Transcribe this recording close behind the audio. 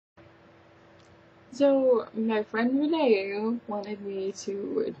So my friend Renee wanted me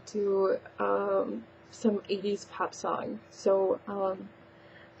to do some 80s pop song. So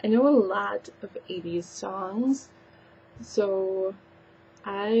I know a lot of 80s songs. So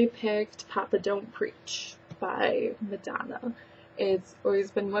I picked Papa Don't Preach by Madonna. It's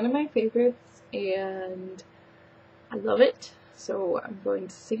always been one of my favorites and I love it. So I'm going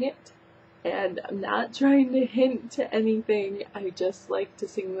to sing it. And I'm not trying to hint to anything. I just like to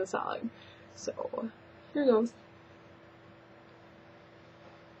sing the song. So here goes.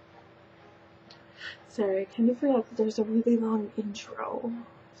 Sorry, I kind of forgot that there's a really long intro.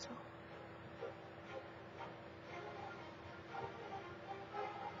 So.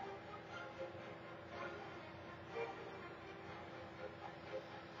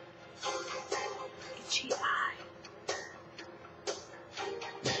 Itchy eye.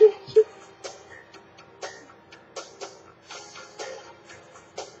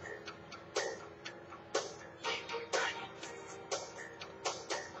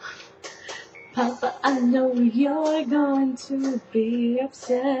 Papa, I know you're going to be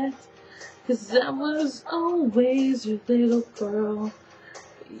upset, 'cause I was always your little girl.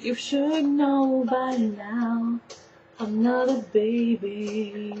 You should know by now, I'm not a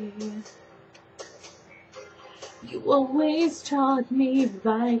baby. You always taught me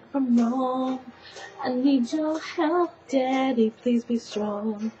right from wrong. I need your help, Daddy, please be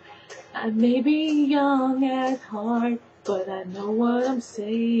strong. I may be young at heart, but I know what I'm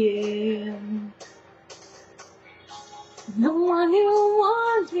saying. The one you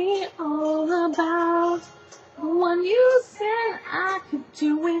want me all about, the one you said I could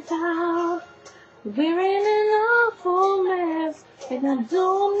do without. We're in an awful mess, and I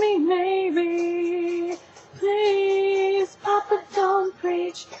don't mean maybe. Please, Papa, don't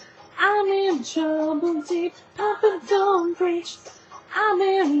preach. I'm in trouble deep. Papa, don't preach. I'm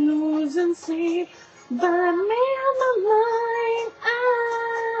in losing sleep, but I made up my mind.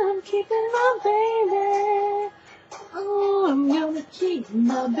 I'm keeping my baby. Oh, I'm gonna keep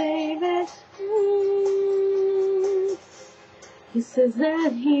my baby. He says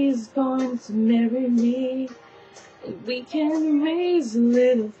that he's going to marry me, and we can raise a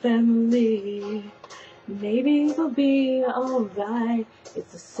little family. Maybe it'll be alright.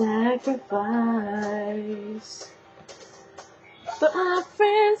 It's a sacrifice. But my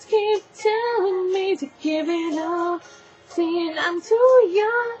friends keep telling me to give it up, saying I'm too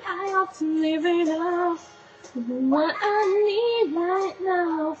young, I ought to live it up. What I need right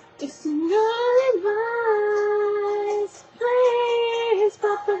now is some good advice. Please,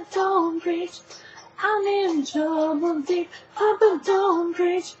 Papa, don't preach. I'm in trouble deep. Papa, don't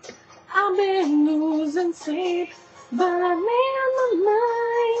preach. I've been losing sleep, but I made up my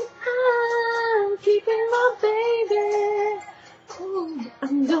mind. I'm keeping my baby. Ooh,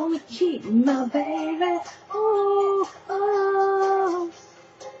 I'm gonna keep my baby. Ooh, oh.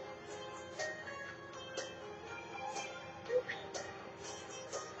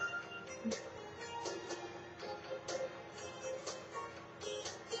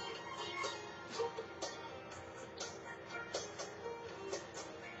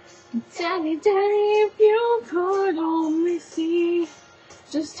 Daddy, Daddy, if you could only see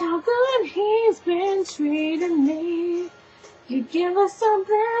just how good he's been treating me. You give us a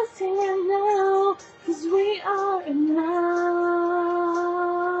blessing now, 'cause we are in love.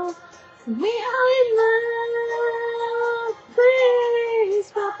 We are in love.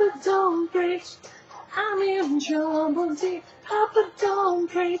 Please, Papa, don't preach. I'm in trouble deep. Papa, don't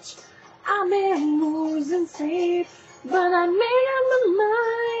preach. I'm in losing sleep, but I made up my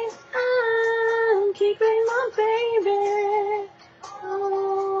mind. I'm keeping my baby.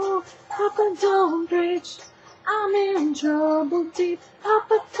 Oh, Papa, don't preach. I'm in trouble deep.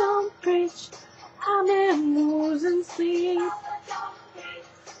 Papa, don't preach. I'm in losing sleep.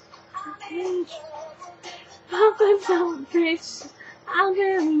 Papa, don't preach. I'm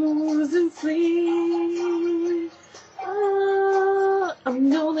in losing sleep. Oh, I'm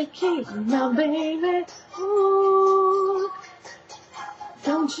gonna keep my baby. Ooh,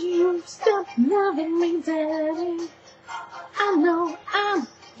 don't you stop loving me, Daddy. I know I'm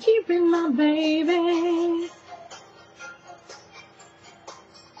keeping my baby.